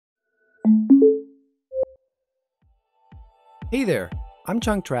Hey there, I'm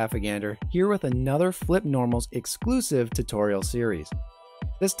Chunk Trafficander here with another FlippedNormals exclusive tutorial series.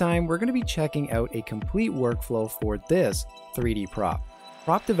 This time we're going to be checking out a complete workflow for this 3D prop.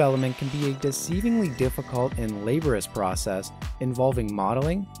 Prop development can be a deceivingly difficult and laborious process involving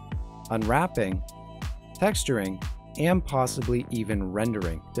modeling, unwrapping, texturing, and possibly even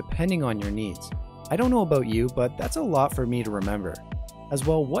rendering, depending on your needs. I don't know about you, but that's a lot for me to remember. As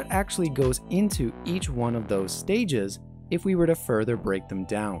well, what actually goes into each one of those stages if we were to further break them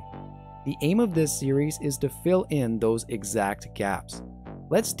down. The aim of this series is to fill in those exact gaps.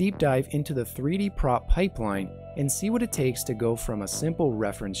 Let's deep dive into the 3D prop pipeline and see what it takes to go from a simple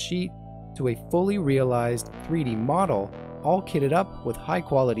reference sheet to a fully realized 3D model, all kitted up with high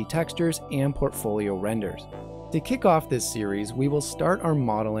quality textures and portfolio renders. To kick off this series, we will start our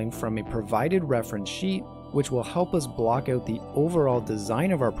modeling from a provided reference sheet, which will help us block out the overall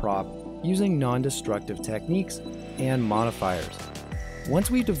design of our prop using non-destructive techniques and modifiers.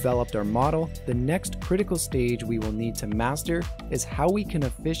 Once we've developed our model, the next critical stage we will need to master is how we can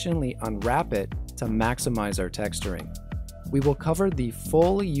efficiently unwrap it to maximize our texturing. We will cover the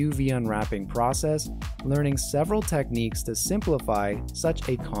full UV unwrapping process, learning several techniques to simplify such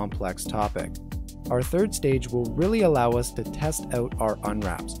a complex topic. Our third stage will really allow us to test out our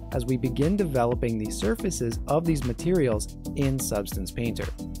unwraps as we begin developing the surfaces of these materials in Substance Painter.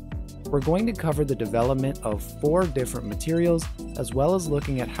 We're going to cover the development of 4 different materials, as well as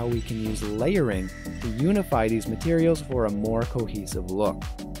looking at how we can use layering to unify these materials for a more cohesive look.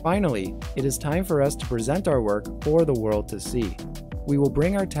 Finally, it is time for us to present our work for the world to see. We will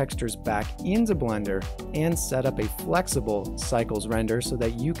bring our textures back into Blender and set up a flexible cycles render so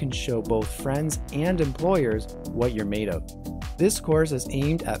that you can show both friends and employers what you're made of. This course is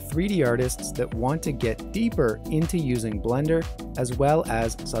aimed at 3D artists that want to get deeper into using Blender as well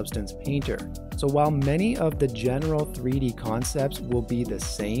as Substance Painter. So while many of the general 3D concepts will be the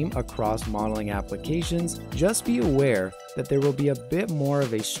same across modeling applications, just be aware that there will be a bit more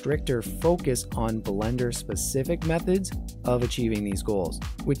of a stricter focus on Blender specific methods of achieving these goals,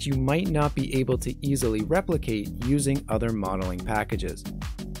 which you might not be able to easily replicate using other modeling packages.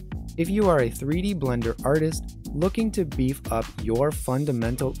 If you are a 3D Blender artist looking to beef up your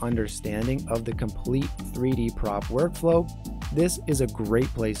fundamental understanding of the complete 3D prop workflow, this is a great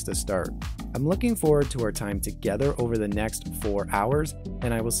place to start. I'm looking forward to our time together over the next 4 hours,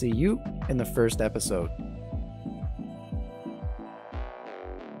 and I will see you in the first episode.